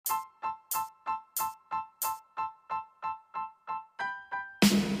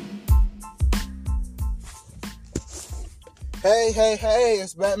Hey,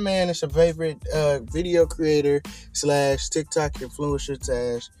 it's Batman. It's your favorite video creator slash TikTok influencer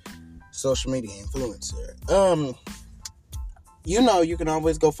slash social media influencer. You can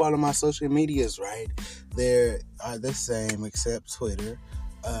always go follow my social medias, right? They're the same except Twitter.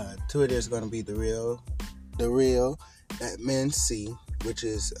 Twitter is going to be the real Batman C, which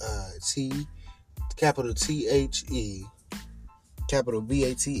is T capital THE capital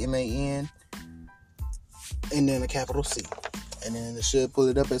BATMAN and then a capital C. And then it should pull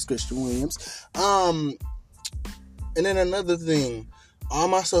it up as Christian Williams. And then another thing, all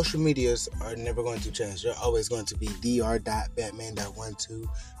my social medias are never going to change. They're always going to be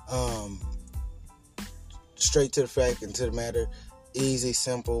dr.batman.12. Straight to the fact and to the matter. Easy,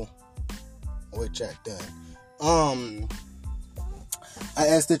 simple, with chat done. I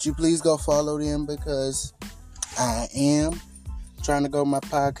ask that you please go follow them because I am trying to grow my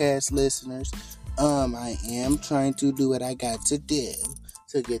podcast listeners. I am trying to do what I got to do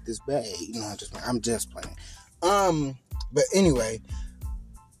to get this bag. I'm just playing. But anyway,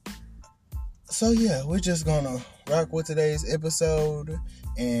 so yeah, we're just gonna rock with today's episode,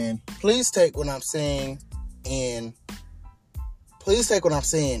 and please take what I'm saying in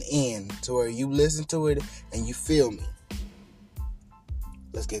to where you listen to it and you feel me.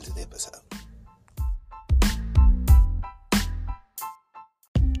 Let's get into the episode.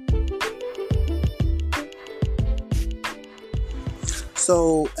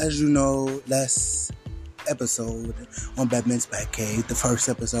 So, as you know, last episode on Batman's Batcave, the first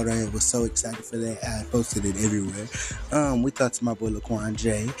episode I was so excited for that, I posted it everywhere. We talked to my boy Laquan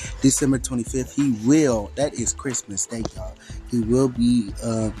J. December 25th, that is Christmas Day, y'all. He will be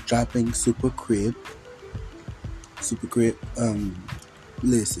dropping Super Crib.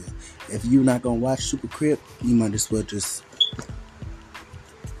 Listen, if you're not gonna watch Super Crib, you might as well just,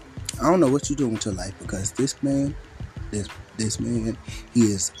 I don't know what you're doing with your life, because this man, he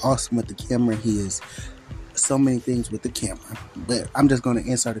is awesome with the camera. He is so many things with the camera. But I'm just going to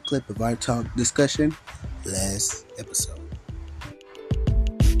insert a clip of our discussion last episode.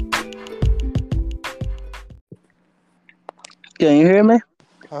 Can you hear me?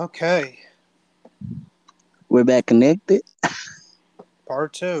 Okay. We're back connected.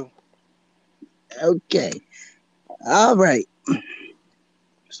 Part 2. Okay. All right.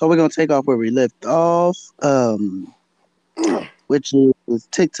 So we're going to take off where we left off, which is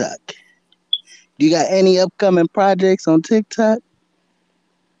TikTok. Do you got any upcoming projects on TikTok?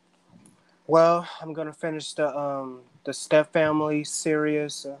 Well, I'm gonna finish the Step Family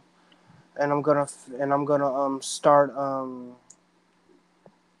series, and I'm gonna start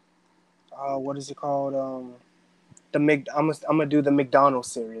what is it called I'm gonna do the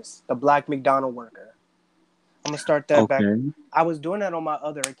McDonald's series, the Black McDonald Worker. I'm gonna start that back. I was doing that on my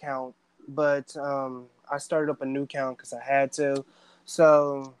other account, but I started up a new account because I had to.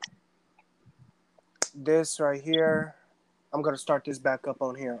 So this right here, I'm going to start this back up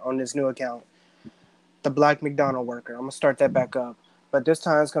on here, on this new account. The Black McDonald Worker. I'm going to start that back up. But this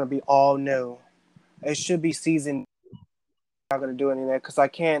time it's going to be all new. It should be season. I'm not going to do any of that because I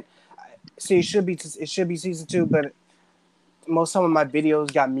can't. See, it should be season 2, but some of my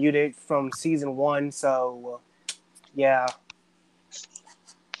videos got muted from season 1. So, yeah.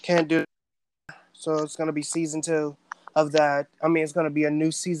 Can't do it. So it's going to be season 2 of that. I mean, it's going to be a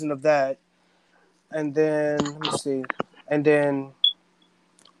new season of that. And then, let me see. And then,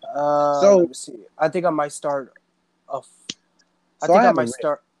 let me see. I think I might start off. Wait a minute,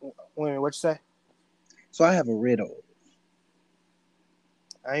 what you say? So I have a riddle.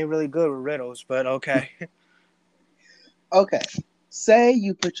 I ain't really good with riddles, but okay. Okay. Say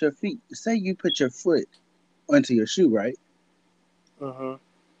you put your foot onto your shoe, right? Mm-hmm.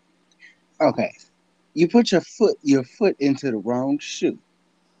 Okay. You put your foot into the wrong shoe.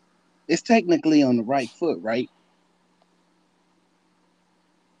 It's technically on the right foot, right?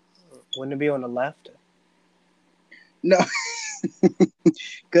 Wouldn't it be on the left? No.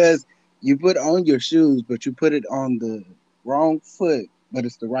 Because you put on your shoes, but you put it on the wrong foot, but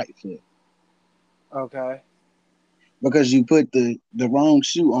it's the right foot. Okay. Because you put the wrong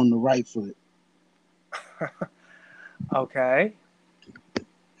shoe on the right foot. Okay.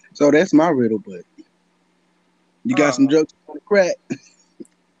 So that's my riddle, but you got some jokes on the crack?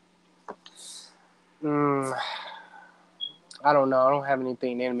 I don't know. I don't have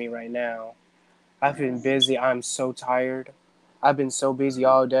anything in me right now. I've been busy. I'm so tired. I've been so busy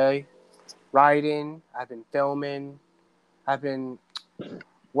all day. Writing. I've been filming. I've been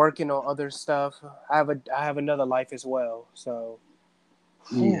working on other stuff. I have another life as well. So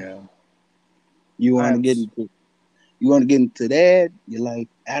yeah. You want to get into that? You're like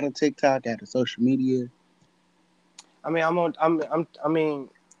out of TikTok, out of social media? I mean, I mean,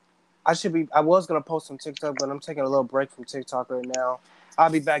 I was gonna post some TikTok, but I'm taking a little break from TikTok right now.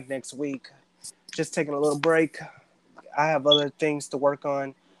 I'll be back next week. Just taking a little break. I have other things to work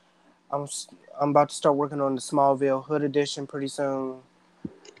on. I'm I'm about to start working on the Smallville Hood edition pretty soon.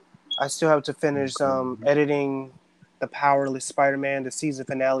 I still have to finish editing the Powerless Spider-Man, the season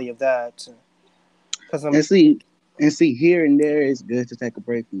finale of that. Cause I'm And see, here and there, it's good to take a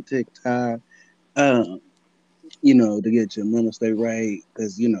break from TikTok. Um, to get your mental state right,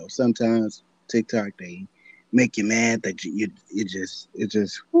 because sometimes TikTok they make you mad that it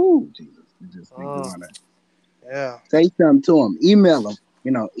just whoo Jesus, it just make you wanna yeah. say something to them,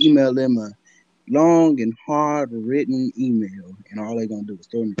 email them a long and hard written email, and all they're gonna do is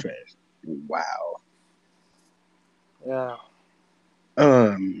throw in the trash. Wow. Yeah.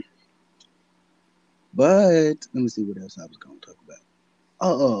 Um, but let me see what else I was gonna talk about.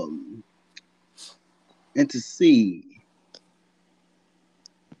 And to see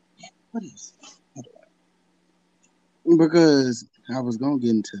what is because I was gonna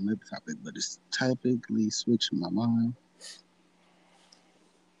get into another topic, but it's typically switching my mind.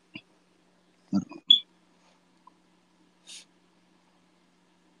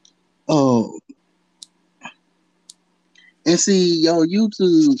 Oh, and see, your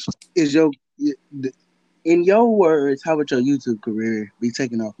YouTube is in your words. How would your YouTube career be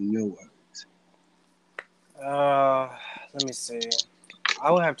taken off in your words? Let me see.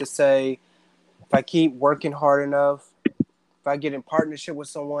 I would have to say, if I keep working hard enough, if I get in partnership with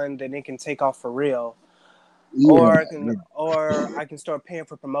someone, then it can take off for real. Yeah, Or I can start paying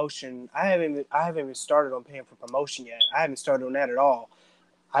for promotion. I haven't even started on paying for promotion yet. I haven't started on that at all.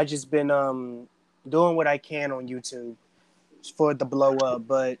 I just been doing what I can on YouTube for it to blow up,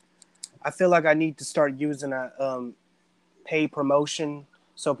 but I feel like I need to start using a paid promotion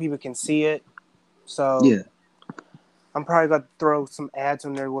so people can see it. So yeah. I'm probably gonna throw some ads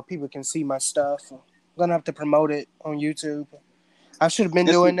on there where people can see my stuff. I'm gonna have to promote it on YouTube. I should have been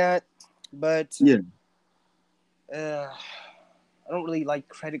It's, doing that, but yeah. I don't really like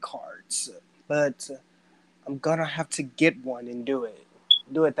credit cards. But I'm gonna have to get one and do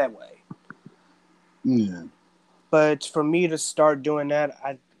it that way. Yeah. But for me to start doing that,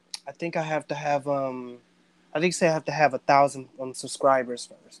 I think I have to have I have to have 1,000 subscribers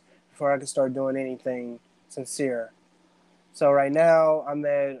first before I can start doing anything sincere. So right now I'm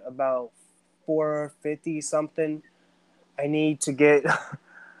at about 450 something. I need to get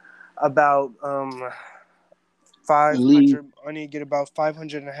about At least, 500. I need to get about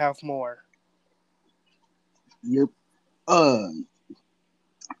 500 and a half more. yep. Uh,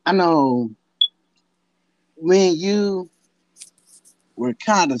 I know me and you were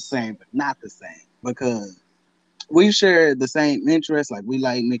kind of the same, but not the same because we share the same interests. Like we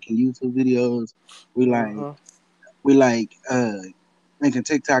like making YouTube videos. We like Mm-hmm. we like making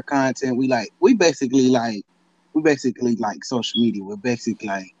TikTok content. We basically like social media. We Mm-hmm.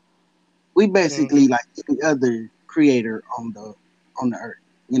 basically like any other creator on the earth.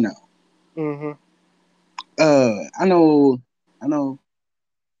 You know. Mm-hmm. I know. I know.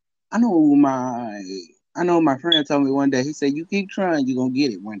 I know my friend told me one day, he said, you keep trying, you're gonna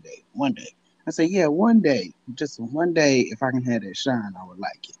get it one day. One day. I said, yeah, one day. Just one day, if I can have that shine, I would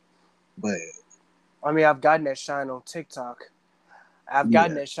like it. But I mean, I've gotten that shine on TikTok. I've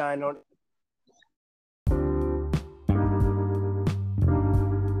gotten yeah. that shine on.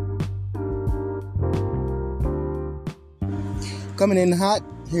 Coming in hot,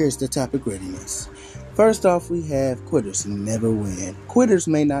 here's the topic readiness. First off, we have quitters never win. Quitters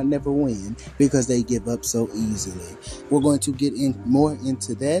may not never win because they give up so easily. We're going to get more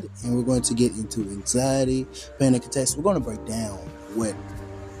into that, and we're going to get into anxiety, panic attacks. We're going to break down what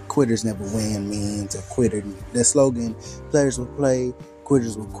quitters never win means. A quitter, the slogan, players will play,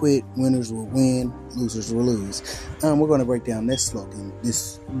 quitters will quit, winners will win, losers will lose. We're going to break down that slogan.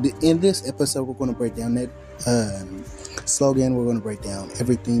 In this episode, we're going to break down that slogan. We're going to break down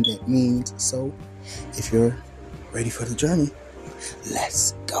everything that means. So, if you're ready for the journey,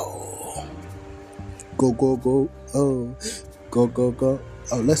 let's go. Go, go, go. Oh, go, go, go.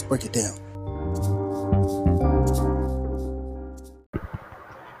 Oh, let's break it down.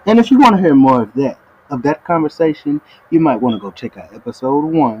 And if you want to hear more of that conversation, you might want to go check out episode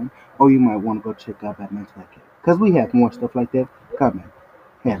 1, or you might want to go check out Batman's Batcave, because we have more stuff like that coming.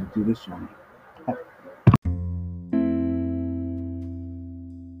 Heading through this journey.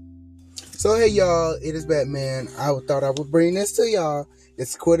 So hey y'all, it is Batman. I thought I would bring this to y'all.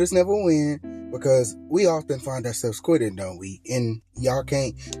 It's quitters never win. because we often find ourselves quitting, don't we? And y'all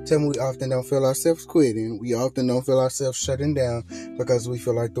can't tell me we often don't feel ourselves quitting. We often don't feel ourselves shutting down because we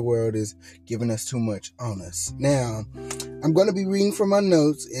feel like the world is giving us too much on us. Now, I'm going to be reading from my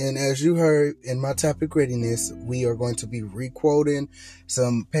notes, and as you heard in my topic readiness, we are going to be re-quoting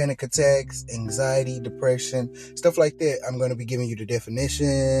some panic attacks, anxiety, depression, stuff like that. I'm going to be giving you the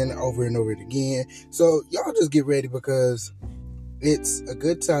definition over and over again. So y'all just get ready, because it's a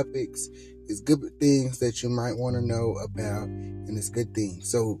good topics. It's good things that you might want to know about, and it's good things.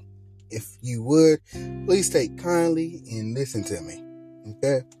 So if you would, please take kindly and listen to me.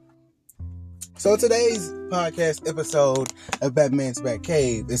 Okay? So today's podcast episode of Batman's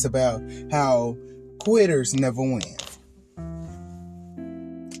Batcave is about how quitters never win.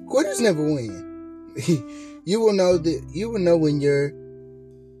 Quitters never win. You will know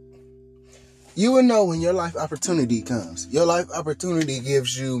when your life opportunity comes. Your life opportunity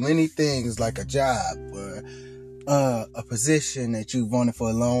gives you many things, like a job or a position that you've wanted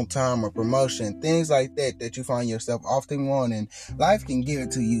for a long time, or promotion, things like that you find yourself often wanting. Life can give it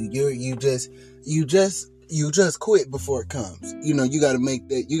to you. You just quit before it comes. You got to make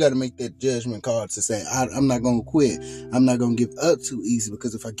that judgment call to say, I'm not going to quit. I'm not going to give up too easy,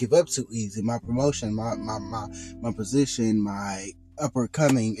 because if I give up too easy, my promotion, my position, my upper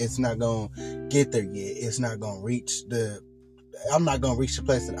coming, it's not going to get there yet. It's not going to reach I'm not going to reach the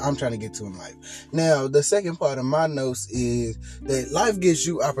place that I'm trying to get to in life. Now, the second part of my notes is that life gives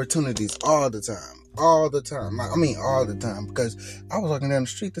you opportunities all the time. All the time. I mean, all the time. Because I was walking down the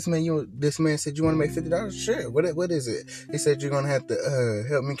street. This man said, "You want to make $50?" Sure. What is it? He said, "You're going to have to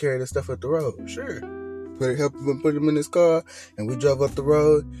help me carry the stuff up the road." Sure. Help him put him in his car, and we drove up the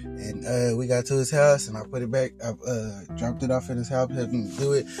road, and we got to his house, and I put it back. I dropped it off at his house, helped him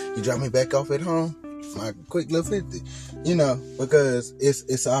do it. He dropped me back off at home. My quick little 50, because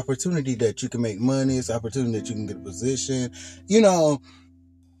it's an opportunity that you can make money. It's an opportunity that you can get a position. You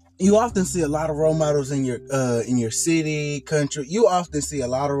often see a lot of role models in your city, country. You often see a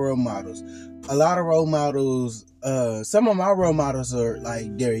lot of role models. Some of my role models are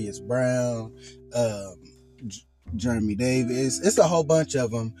like Darius Brown, Jeremy Davis. It's a whole bunch of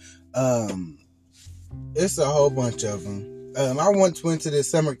them. I once went to this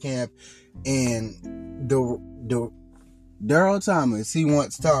summer camp, and Daryl Thomas, he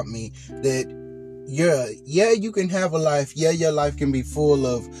once taught me that you can have a life. Yeah, your life can be full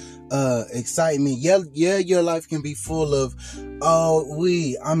of excitement. Yeah, your life can be full of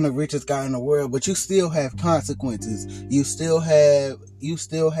I'm the richest guy in the world, but you still have consequences. You still have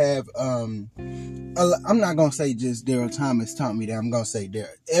I'm not gonna say just Daryl Thomas taught me that. I'm gonna say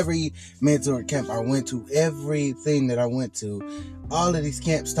every mentor camp I went to, everything that I went to, all of these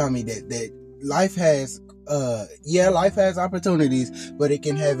camps taught me that life has opportunities, but it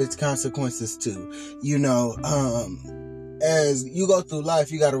can have its consequences too. As you go through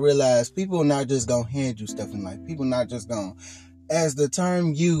life, you got to realize people are not just gonna hand you stuff in life. People not just gonna, as the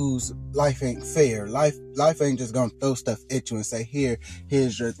term used, life ain't fair. Life ain't just gonna throw stuff at you and say,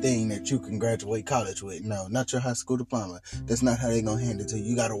 here's your thing that you can graduate college with. No, not your high school diploma. That's not how they gonna hand it to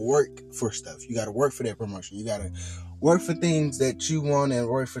you. You gotta work for stuff. You gotta work for that promotion. You gotta work for things that you want, and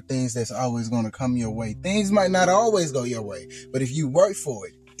work for things that's always gonna come your way. Things might not always go your way, but if you work for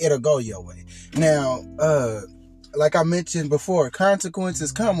it, it'll go your way. Now, like I mentioned before,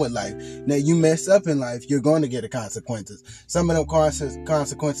 consequences come with life. Now, you mess up in life, you're going to get consequences. Some of them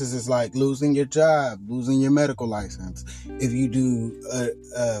consequences is like losing your job, losing your medical license. If you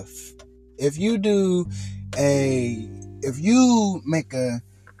make a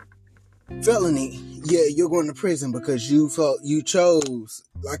felony, yeah, you're going to prison because you chose,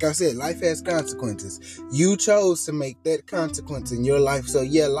 like I said, life has consequences. You chose to make that consequence in your life. So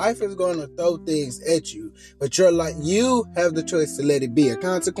yeah, life is going to throw things at you, but you have the choice to let it be a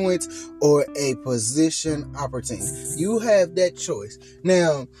consequence or a position opportunity. You have that choice.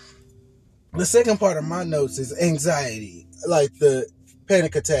 Now, the second part of my notes is anxiety, like the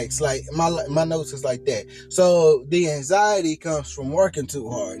panic attacks. Like my notes is like that. So the anxiety comes from working too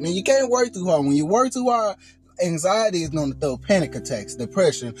hard. Now, you can't work too hard. When you work too hard, anxiety is known to throw panic attacks,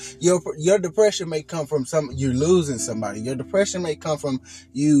 depression. Your depression may come from you losing somebody. Your depression may come from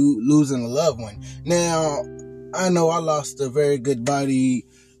you losing a loved one. Now, I know I lost a very good buddy,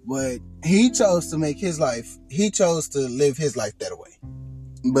 but he chose to live his life that way.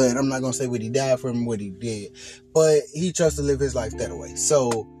 But I'm not going to say what he died from, what he did. But he chose to live his life that way.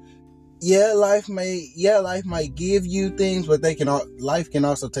 So, life might give you things, but life can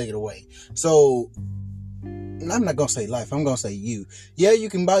also take it away. So, I'm not going to say life, I'm going to say you. Yeah, you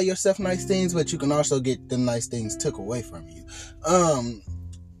can buy yourself nice things, but you can also get the nice things took away from you.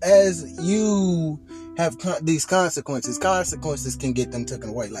 as you have these consequences can get them taken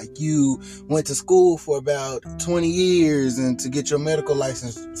away. Like, you went to school for about 20 years and to get your medical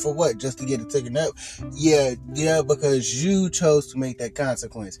license for what? Just to get it taken up? Yeah, because you chose to make that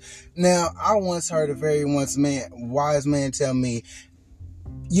consequence. Now, I once heard a very wise man tell me,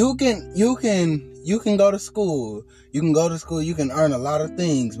 you can go to school, you can earn a lot of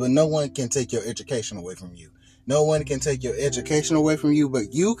things, but no one can take your education away from you. No one can take your education away from you,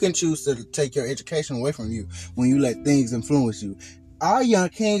 but you can choose to take your education away from you when you let things influence you. Our young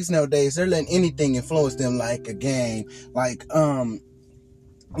kings nowadays, they're letting anything influence them, like a game, like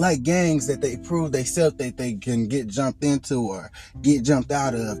gangs that they prove themselves that they can get jumped into or get jumped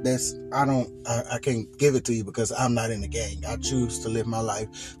out of. I can't give it to you because I'm not in the gang. I choose to live my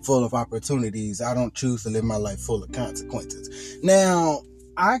life full of opportunities. I don't choose to live my life full of consequences. Now,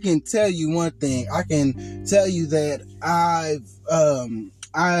 I can tell you one thing. I can tell you that I've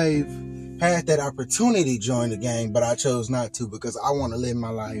had that opportunity to join the gang, but I chose not to because I want to live my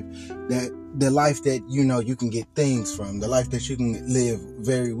life, the life that, you can get things from, the life that you can live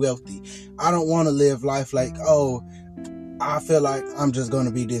very wealthy. I don't want to live life like, I feel like I'm just going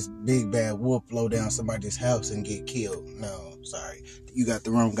to be this big bad wolf, blow down somebody's house and get killed. No, sorry. You got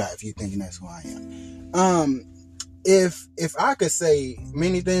the wrong guy if you're thinking that's who I am. If I could say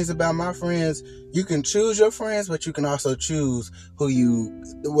many things about my friends, you can choose your friends, but you can also choose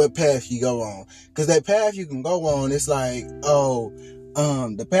what path you go on. Because that path you can go on, it's like,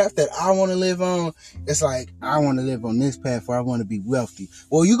 the path that I want to live on, it's like, I want to live on this path where I want to be wealthy.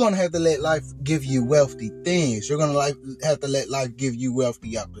 Well, you're going to have to let life give you wealthy things. You're going to have to let life give you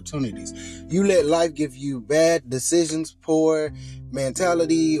wealthy opportunities. You let life give you bad decisions, poor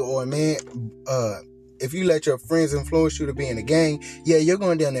mentality, or if you let your friends influence you to be in a gang, yeah, you're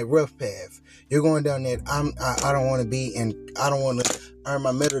going down that rough path. You're going down that, I don't want to earn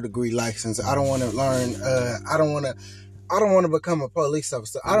my medical degree license. I don't want to learn, I don't want to become a police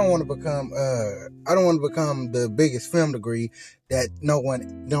officer. I don't want to become the biggest film degree that no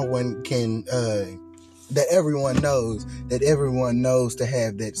one can, that everyone knows to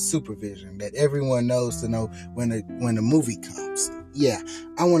have that supervision, that everyone knows to know when the movie comes. Yeah,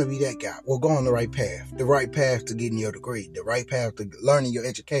 I want to be that guy. Well, go on the right path to getting your degree, the right path to learning your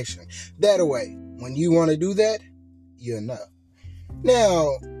education. That way, when you want to do that, you'll know. Now,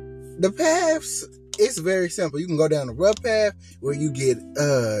 the paths, it's very simple. You can go down the rough path where you can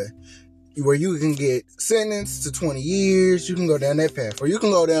get sentenced to 20 years. You can go down that path. Or you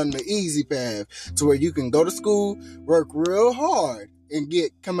can go down the easy path to where you can go to school, work real hard, and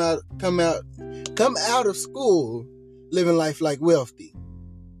come out of school living life like wealthy.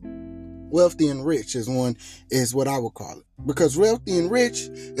 Wealthy and rich is what I would call it. Because wealthy and rich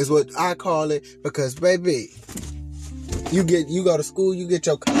is what I call it, because baby, you go to school, you get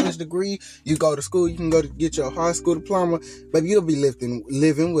your college degree, you go to school, you can go to get your high school diploma, baby, you'll be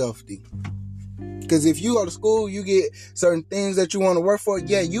living wealthy. Because if you go to school, you get certain things that you want to work for.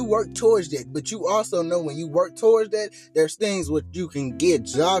 Yeah, you work towards that. But you also know when you work towards that, there's things what you can get,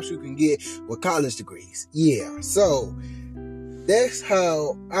 jobs you can get with college degrees. Yeah, so that's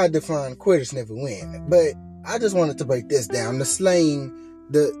how I define quitters never win. But I just wanted to break this down. The slogan,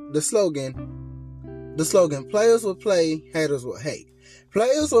 players will play, haters will hate.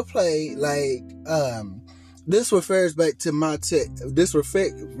 Players will play like, this refers back to the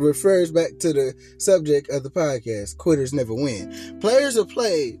subject of the podcast, quitters never win. Players will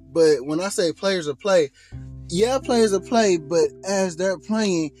play, but when I say players will play, yeah, players will play, but as they're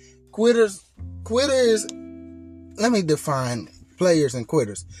playing, quitters, let me define players and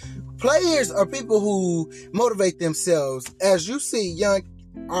quitters. Players are people who motivate themselves. As you see, young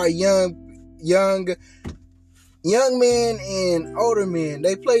men and older men,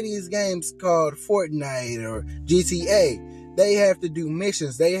 they play these games called Fortnite or GTA. They have to do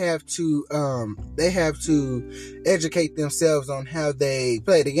missions. They have to educate themselves on how they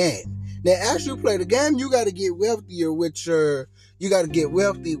play the game. Now, as you play the game, you got to get wealthier with your. You got to get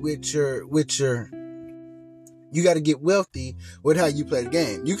wealthy with your. You got to get wealthy with how you play the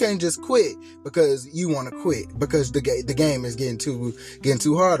game. You can't just quit because you want to quit because the game is getting too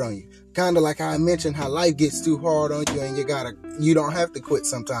hard on you. Kind of like how I mentioned how life gets too hard on you and you don't have to quit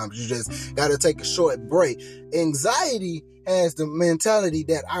sometimes. You just got to take a short break. Anxiety has the mentality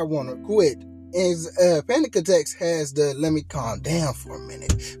that I want to quit. And panic attacks has the let me calm down for a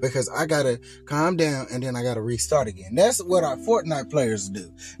minute because I got to calm down and then I got to restart again. That's what our Fortnite players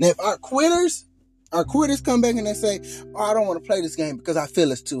do. Now, if our quitters come back and they say, I don't want to play this game because I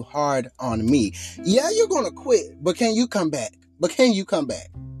feel it's too hard on me. Yeah, you're going to quit, but can you come back?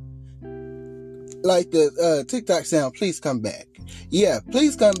 like the TikTok sound, please come back. Yeah,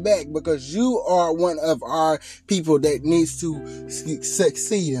 please come back, because you are one of our people that needs to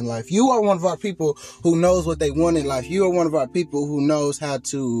succeed in life. You are one of our people who knows what they want in life. You are one of our people who knows how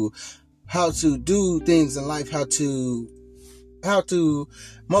to do things in life, how to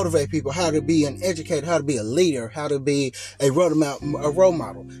motivate people, how to be an educator, how to be a leader, how to be a role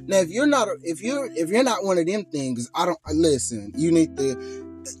model. Now, if you're not one of them things, listen. You need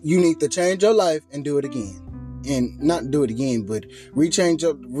to change your life and do it again. And not do it again, but rechange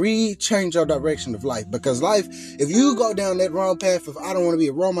your direction of life. Because life, if you go down that wrong path of, I don't want to be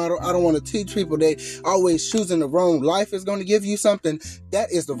a role model, I don't want to teach people that always choosing the wrong life is going to give you something,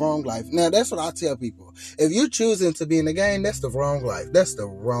 that is the wrong life. Now, that's what I tell people. If you're choosing to be in the game, that's the wrong life. That's the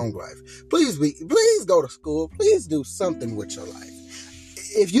wrong life. Please go to school. Please do something with your life.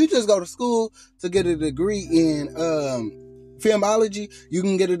 If you just go to school to get a degree in filmology, you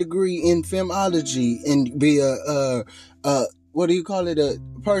can get a degree in filmology and be a what do you call it? A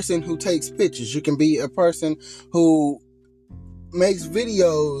person who takes pictures. You can be a person who makes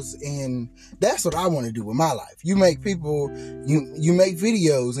videos, and that's what I want to do with my life. You make videos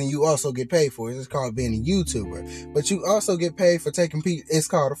and you also get paid for it. It's called being a YouTuber. But you also get paid for taking pictures. It's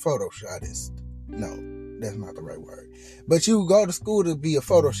called a photoshopist. No, that's not the right word. But you go to school to be a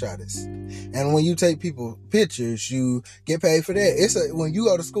photoshopist. And when you take people pictures, you get paid for that. When you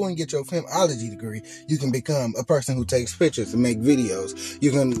go to school and get your filmology degree, you can become a person who takes pictures and make videos.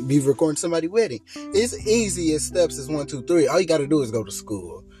 You can be recording somebody's wedding. It's easy as steps as 1, 2, 3. All you got to do is go to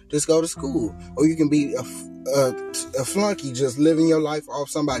school. Just go to school. Or you can be a flunky, just living your life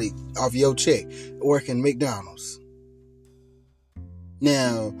off your check, working McDonald's.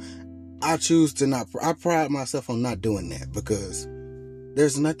 Now, I pride myself on not doing that, because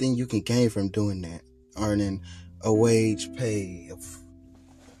there's nothing you can gain from doing that, earning a wage pay of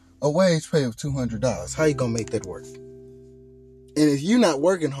 $200. How you gonna make that work? And if you're not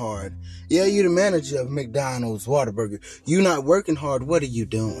working hard, you're the manager of McDonald's, Whataburger. You're not working hard, what are you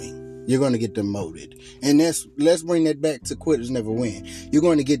doing? You're going to get demoted. And let's bring that back to quitters never win. You're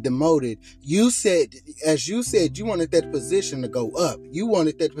going to get demoted. You said you wanted that position to go up. You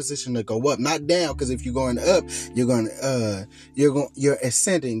wanted that position to go up, not down. Because if you're going up, you're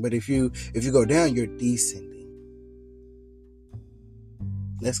ascending. But if you go down, you're descending.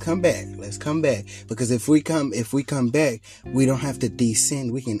 Let's come back. Because if we come back, we don't have to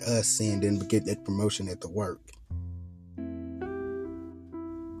descend. We can ascend and get that promotion at the work.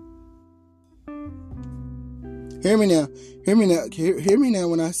 Hear me now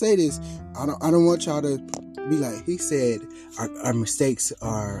when I say this. I don't want y'all to be like, he said our mistakes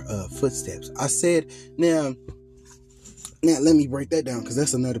are footsteps. I said, now let me break that down, because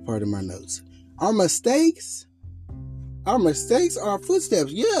that's another part of my notes. Our mistakes are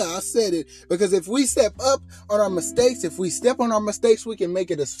footsteps. Yeah, I said it. Because if we step up on our mistakes, we can make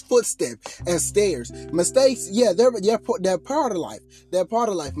it as footsteps, as stairs. Mistakes, yeah, they're part of life. They're part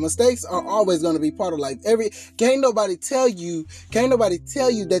of life. Mistakes are always going to be part of life. Can't nobody tell you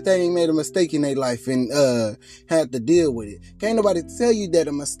that they ain't made a mistake in their life and had to deal with it. Can't nobody tell you that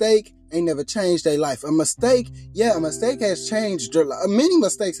a mistake ain't never changed their life. A mistake has changed your life. Many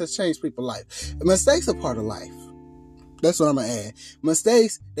mistakes has changed people's life. Mistakes are part of life. That's what I'm going to add.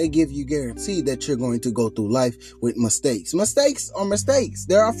 Mistakes, they give you guarantee that you're going to go through life with mistakes. Mistakes are mistakes.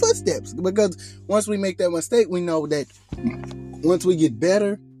 There are footsteps. Because once we make that mistake, we know that once we get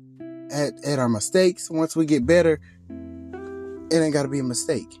better at our mistakes, once we get better, it ain't got to be a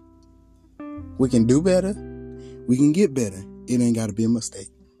mistake. We can do better. We can get better. It ain't got to be a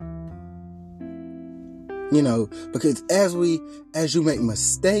mistake. Because as you make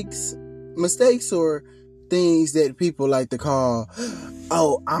mistakes are things that people like to call,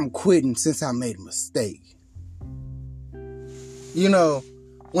 oh, I'm quitting since I made a mistake.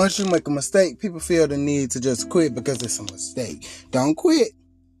 Once you make a mistake, people feel the need to just quit because it's a mistake. Don't quit.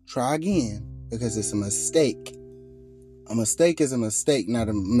 Try again, because it's a mistake. A mistake is a mistake, not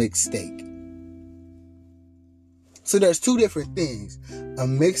a mistake. So there's two different things: a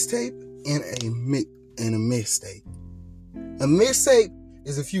mixtape and a mistake. A mixtape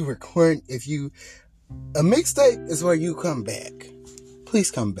is a mixtape is where you come back. Please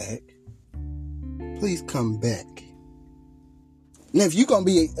come back. Please come back. Now, if you're going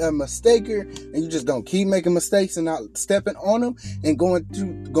to be a mistaker and you just don't keep making mistakes and not stepping on them and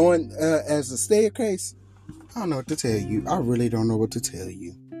going as a staircase, I don't know what to tell you. I really don't know what to tell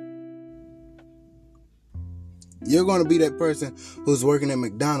you. You're going to be that person who's working at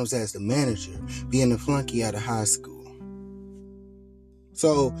McDonald's as the manager, being a flunky out of high school.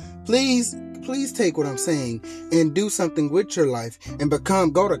 So please please take what I'm saying and do something with your life and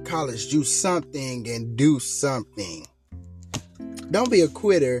go to college, do something and do something. Don't be a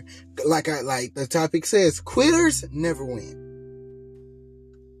quitter. Like the topic says, quitters never win.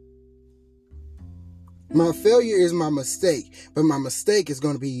 My failure is my mistake, but my mistake is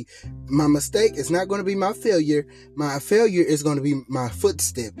not going to be my failure. My failure is going to be my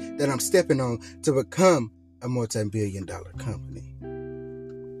footstep that I'm stepping on to become a multi-billion-dollar company.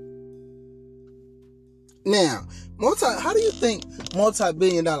 Now, how do you think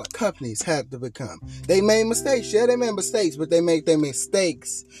multi-billion-dollar companies have to become? They made mistakes. Yeah, they made mistakes, but they made their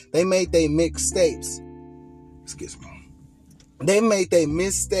mistakes. They made their mistakes. Excuse me. They made their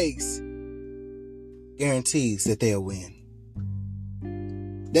mistakes guarantees that they'll win.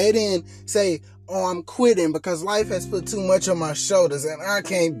 They didn't say, oh, I'm quitting because life has put too much on my shoulders and I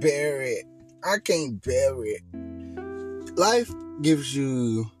can't bear it. I can't bear it. Life gives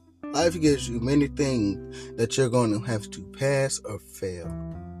you many things that you're going to have to pass or fail.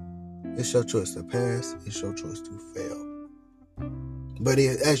 It's your choice to pass. It's your choice to fail. But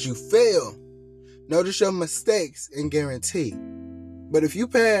as you fail, notice your mistakes and guarantee. But if you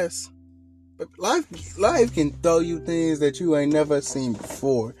pass, life can throw you things that you ain't never seen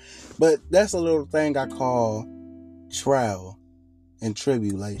before. But that's a little thing I call trial and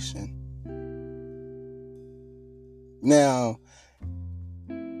tribulation. Now,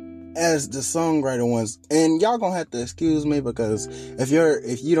 as the songwriter ones, and y'all gonna have to excuse me because if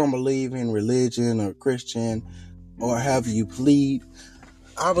you don't believe in religion or Christian or have you plead,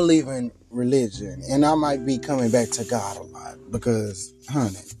 I believe in religion, and I might be coming back to God a lot because,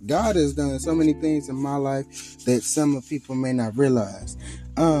 honey, God has done so many things in my life that some people may not realize.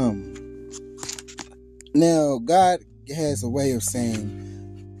 Now, God has a way of saying,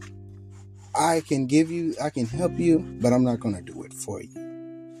 I can help you, but I'm not going to do it for you.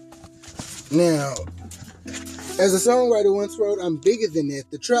 Now, as a songwriter once wrote, I'm bigger than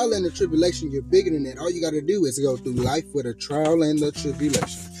that. The trial and the tribulation, you're bigger than that. All you got to do is go through life with a trial and the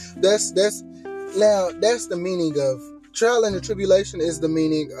tribulation. That's the meaning of trial and the tribulation is the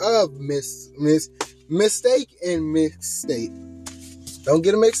meaning of mistake and mistake. Don't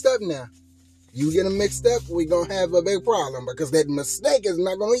get them mixed up now. You get them mixed up, we're going to have a big problem because that mistake is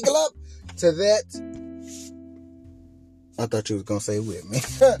not going to equal up to that. I thought you was going to say with me.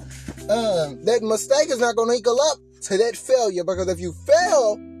 That mistake is not going to equal up to that failure because if you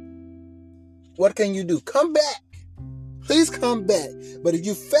fail, what can you do? Come back. Please come back. But if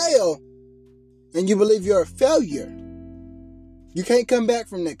you fail and you believe you're a failure, you can't come back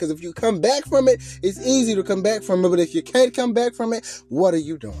from that. Because if you come back from it, it's easy to come back from it. But if you can't come back from it, what are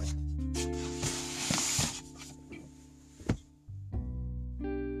you doing?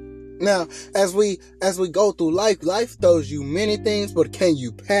 Now, as we go through life throws you many things, but can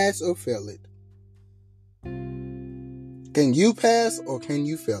you pass or fail it? Can you pass or can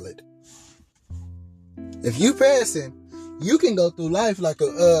you fail it? If you pass it, you can go through life like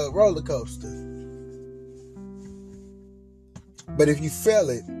a roller coaster. But if you fail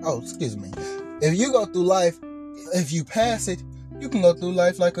it, if you go through life, if you pass it, you can go through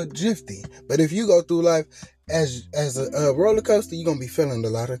life like a drifty. But if you go through life as a roller coaster, you're gonna be feeling a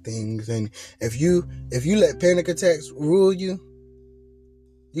lot of things. And if you let panic attacks rule you,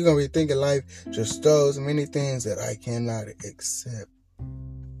 you're gonna be thinking life just throws many things that I cannot accept.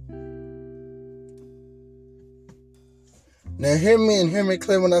 Now hear me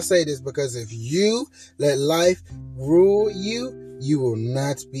clear when I say this, because if you let life rule you, you will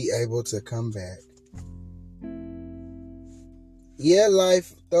not be able to come back. Yeah,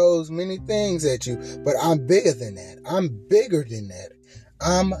 life throws many things at you, but I'm bigger than that. I'm bigger than that.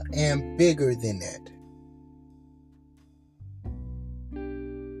 I am bigger than that.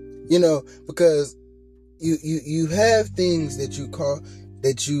 You know, because you have things that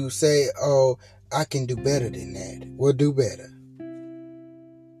you say, oh, I can do better than that. Well, do better.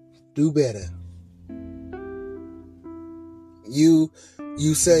 Do better. You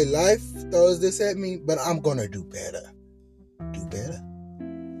say life throws this at me, but I'm gonna do better. Do better.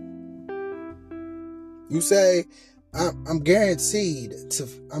 You say I'm guaranteed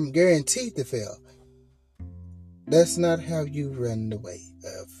to fail. That's not how you run the way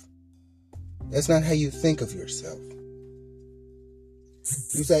of. That's not how you think of yourself.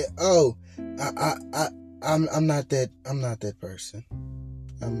 You say, "Oh, I'm not that person.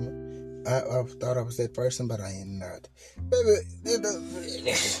 I thought I was that person, but I am not." Baby,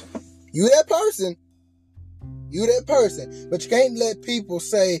 you that person. You that person. But you can't let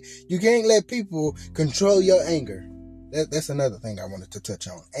people control your anger. That's another thing I wanted to touch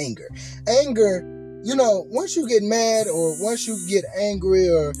on. Anger. Anger once you get mad or once you get angry,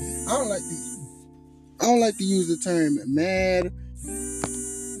 or I don't like to use the term mad.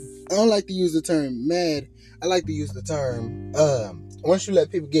 I don't like to use the term mad. I like to use the term, once you let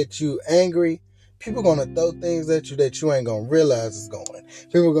people get you angry, people gonna throw things at you that you ain't gonna realize is going.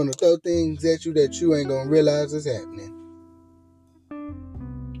 People gonna throw things at you that you ain't gonna realize is happening.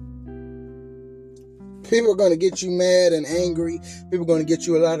 People are gonna get you mad and angry. People are gonna get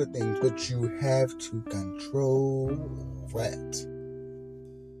you a lot of things, but you have to control that.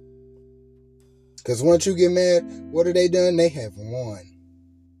 Because once you get mad, what have they done? They have won.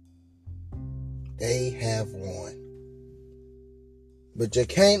 They have won. But you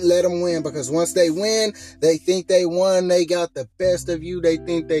can't let them win, because once they win, they think they won. They got the best of you. They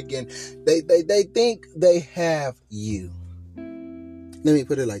think they can. They think they have you. Let me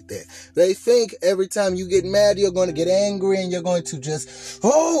put it like that. They think every time you get mad, you're going to get angry and you're going to just,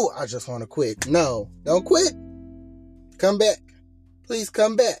 I just want to quit. No, don't quit. Come back. Please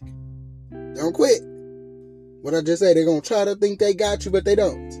come back. Don't quit. What I just said, they're going to try to think they got you, but they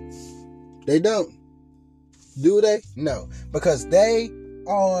don't. They don't. Do they? No. Because they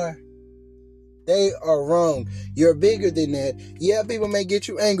are wrong. You're bigger than that. Yeah, people may get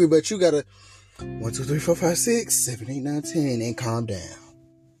you angry, but you gotta 1, 2, 3, 4, 5, 6, 7, 8, 9, 10 and calm down.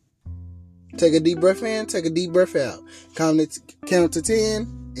 Take a deep breath in, take a deep breath out. Count to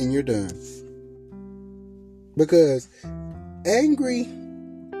 10 and you're done. Because angry,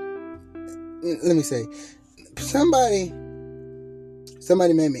 let me say, somebody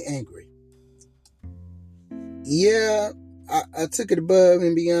made me angry. Yeah, I took it above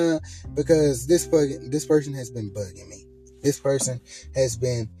and beyond, because this person has been bugging me. This person has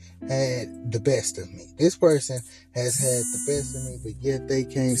had the best of me. This person has had the best of me, but yet they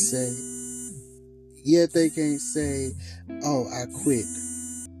can't say, oh, I quit.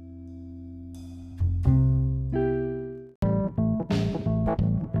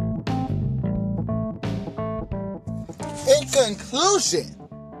 In conclusion,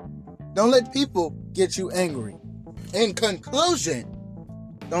 don't let people get you angry. In conclusion,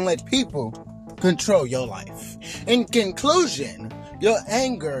 don't let people control your life. In conclusion, your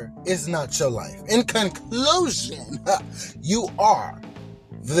anger is not your life. In conclusion, you are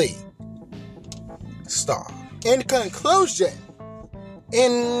the star. In conclusion,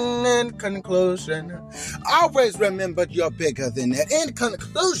 always remember you're bigger than that. In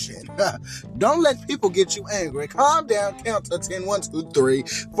conclusion, don't let people get you angry. Calm down, count to 10. 1, 2, 3,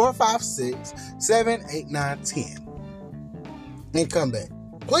 4, 5, 6, 7, 8, 9, 10. And come back.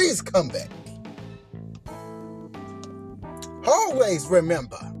 Please come back. Always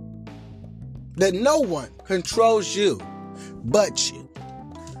remember that no one controls you but you.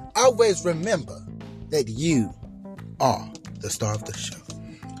 Always remember that you are the star of the show.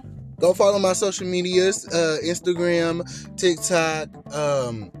 Go follow my social medias, Instagram, TikTok,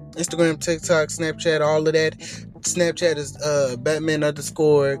 Snapchat, all of that. Snapchat is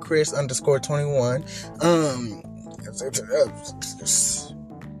Batman_Chris_21.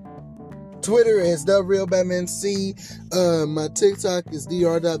 Twitter is TheRealBatmanC. My TikTok is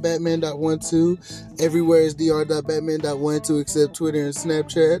dr.batman.12. Everywhere is dr.batman.12 except Twitter and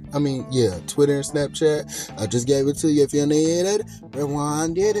Snapchat. Twitter and Snapchat. I just gave it to you. If you need it,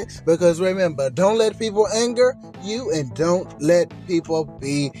 rewind it. Because remember, don't let people anger you, and don't let people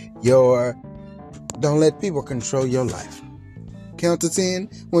control your life. Count to 10.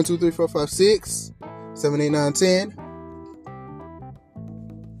 1, 2, 3, 4, 5, 6, 7, 8, 9, 10.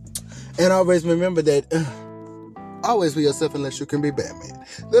 And always remember that always be yourself unless you can be Batman.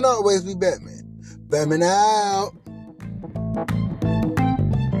 Then always be Batman. Batman out.